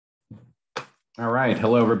All right.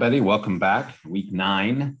 Hello, everybody. Welcome back. Week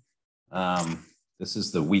 9. This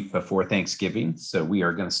is the week before Thanksgiving. So we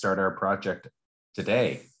are going to start our project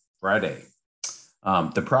today, Friday.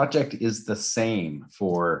 The project is the same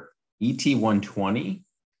for ET120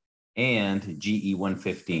 and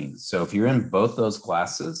GE115. So if you're in both those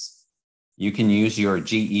classes, you can use your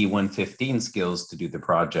GE115 skills to do the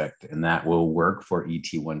project, and that will work for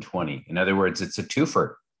ET120. In other words, it's a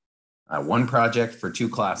twofer, one project for two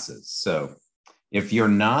classes. So if you're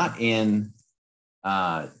not in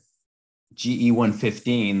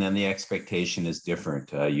GE115, then the expectation is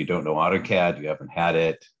different. You don't know AutoCAD, you haven't had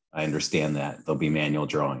it. I understand that. There'll be manual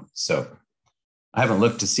drawing. So I haven't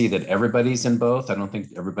looked to see that everybody's in both. I don't think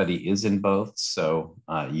everybody is in both. So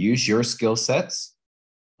use your skill sets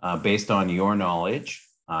based on your knowledge.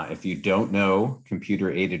 If you don't know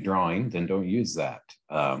computer-aided drawing, then don't use that.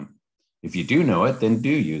 If you do know it, then do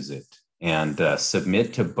use it and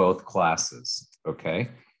submit to both classes. Okay,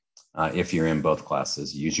 if you're in both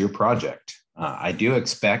classes, use your project. I do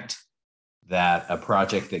expect that a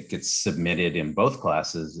project that gets submitted in both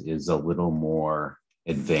classes is a little more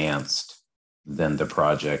advanced than the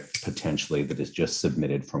project potentially that is just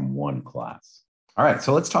submitted from one class. All right,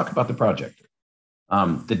 so let's talk about the project.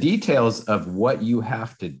 The details of what you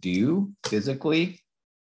have to do physically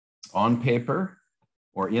on paper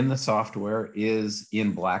or in the software is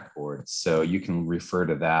in Blackboard. So you can refer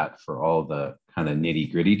to that for all the kind of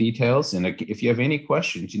nitty gritty details. And if you have any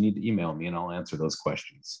questions, you need to email me and I'll answer those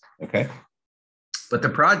questions, okay? But the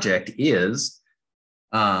project is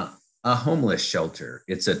a homeless shelter.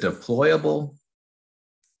 It's a deployable,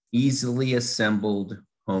 easily assembled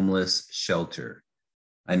homeless shelter.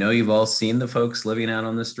 I know you've all seen the folks living out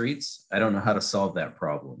on the streets. I don't know how to solve that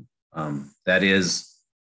problem. That is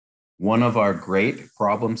one of our great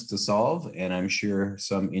problems to solve, and I'm sure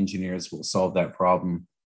some engineers will solve that problem.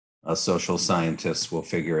 Social scientists will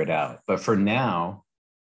figure it out. But for now,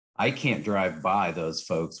 I can't drive by those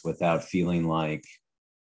folks without feeling like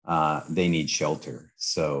they need shelter.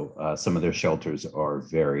 So some of their shelters are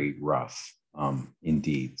very rough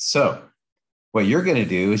indeed. So what you're going to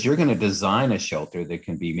do is you're going to design a shelter that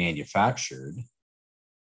can be manufactured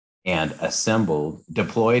and assembled,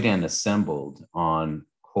 deployed and assembled on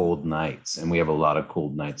cold nights. And we have a lot of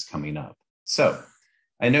cold nights coming up. So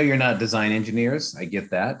I know you're not design engineers. I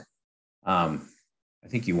get that. I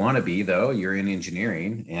think you want to be, though. You're in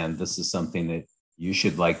engineering, and this is something that you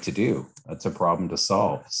should like to do. That's a problem to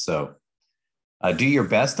solve. So do your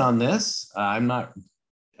best on this. I'm not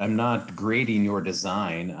grading your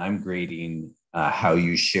design. I'm grading how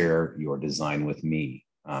you share your design with me,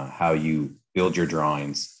 how you build your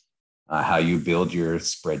drawings, how you build your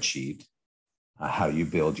spreadsheet, how you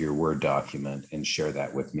build your Word document, and share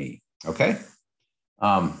that with me, okay?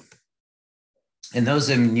 And those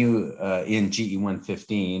of you in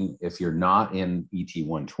GE115, if you're not in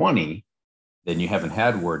ET120, then you haven't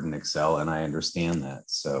had Word and Excel, and I understand that.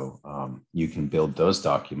 So you can build those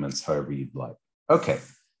documents however you'd like. Okay,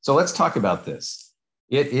 so let's talk about this.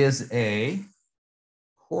 It is a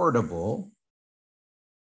portable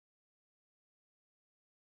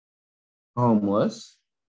homeless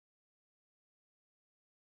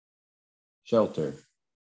shelter.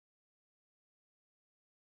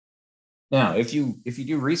 Now, if you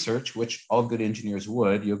do research, which all good engineers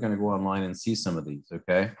would, you're going to go online and see some of these,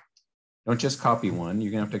 okay? Don't just copy one.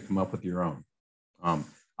 You're going to have to come up with your own.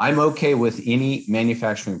 I'm okay with any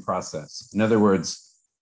manufacturing process. In other words,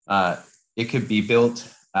 it could be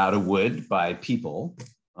built out of wood by people.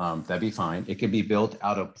 That'd be fine. It could be built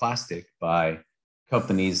out of plastic by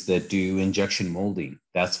companies that do injection molding.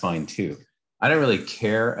 That's fine too. I don't really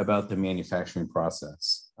care about the manufacturing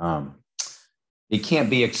process. It can't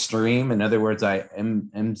be extreme. In other words, I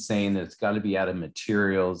am saying that it's got to be out of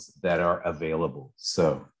materials that are available.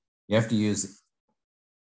 So you have to use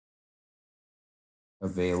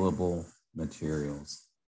available materials.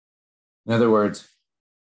 In other words,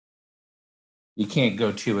 you can't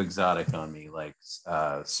go too exotic on me, like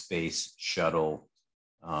space shuttle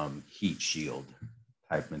heat shield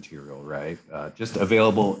type material, right? Just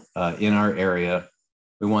available in our area.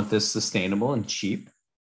 We want this sustainable and cheap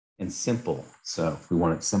and simple. So we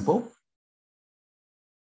want it simple.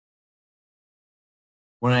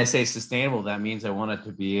 When I say sustainable, that means I want it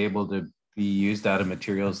to be able to be used out of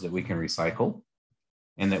materials that we can recycle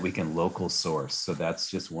and that we can local source. So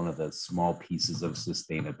that's just one of the small pieces of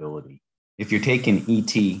sustainability. If you're taking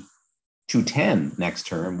ET210 next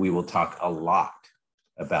term, we will talk a lot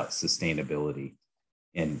about sustainability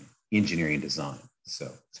in engineering design. So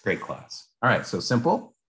it's a great class. All right, so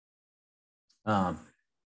simple.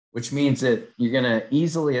 which means that you're going to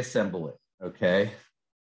easily assemble it, okay?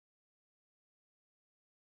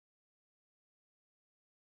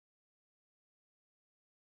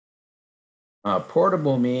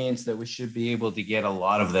 Portable means that we should be able to get a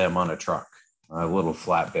lot of them on a truck, a little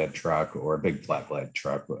flatbed truck or a big flatbed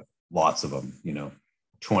truck, with lots of them,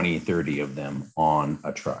 20, 30 of them on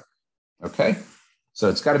a truck. Okay, so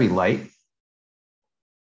it's got to be light,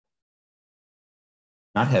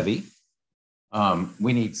 not heavy.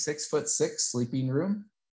 We need 6'6" sleeping room.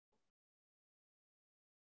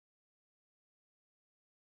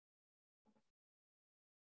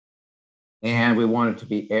 And we want it to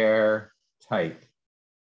be airtight.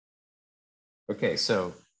 Okay,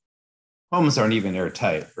 so homes aren't even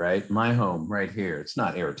airtight, right? My home right here, it's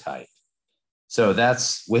not airtight. So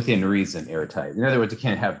that's within reason airtight. In other words, it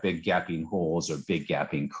can't have big gapping holes or big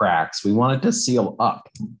gapping cracks. We want it to seal up.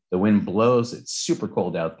 The wind blows, it's super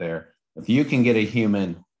cold out there. If you can get a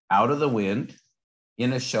human out of the wind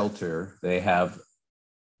in a shelter, they have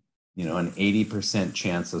an 80%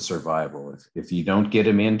 chance of survival. If you don't get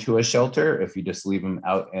them into a shelter, if you just leave them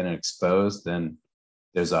out and exposed, then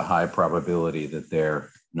there's a high probability that they're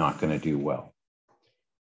not going to do well.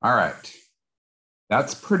 All right,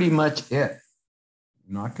 that's pretty much it.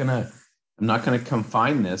 I'm not gonna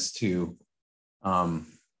confine this to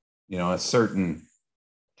a certain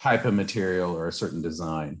type of material or a certain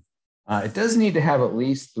design. It does need to have at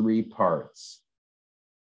least 3 parts.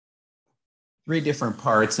 3 different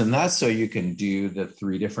parts, and that's so you can do the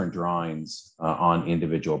 3 different drawings on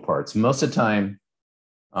individual parts. Most of the time,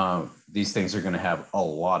 these things are going to have a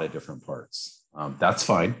lot of different parts. That's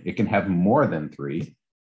fine. It can have more than 3,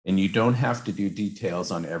 and you don't have to do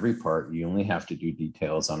details on every part. You only have to do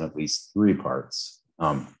details on at least 3 parts.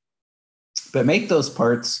 But make those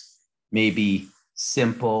parts maybe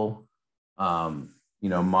simple,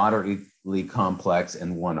 moderately complex,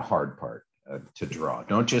 and 1 hard part to draw.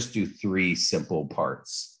 Don't just do 3 simple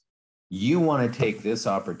parts. You want to take this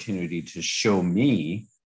opportunity to show me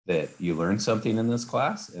that you learned something in this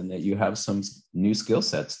class and that you have some new skill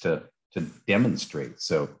sets to demonstrate.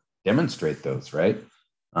 So demonstrate those, right?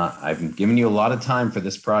 I've given you a lot of time for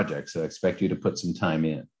this project, so I expect you to put some time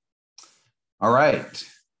in. All right.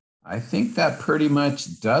 I think that pretty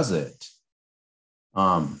much does it.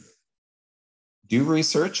 Do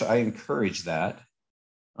research. I encourage that.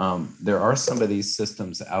 There are some of these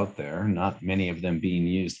systems out there, not many of them being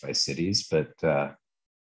used by cities, but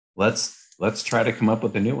let's try to come up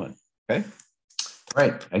with a new one. Okay. All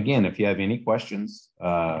right. Again, if you have any questions,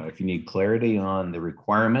 if you need clarity on the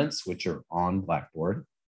requirements, which are on Blackboard,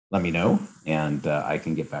 let me know and I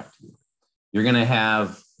can get back to you. You're going to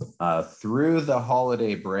have through the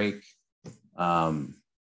holiday break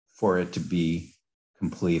for it to be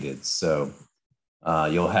completed. So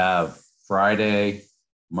you'll have Friday,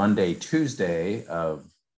 Monday, Tuesday of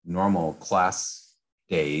normal class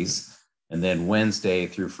days. And then Wednesday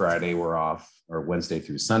through Friday, we're off, or Wednesday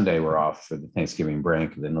through Sunday, we're off for the Thanksgiving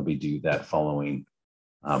break. And then they'll be due that following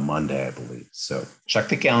Monday, I believe. So check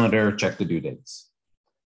the calendar, check the due dates,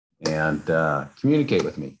 and communicate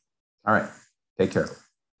with me. All right, take care.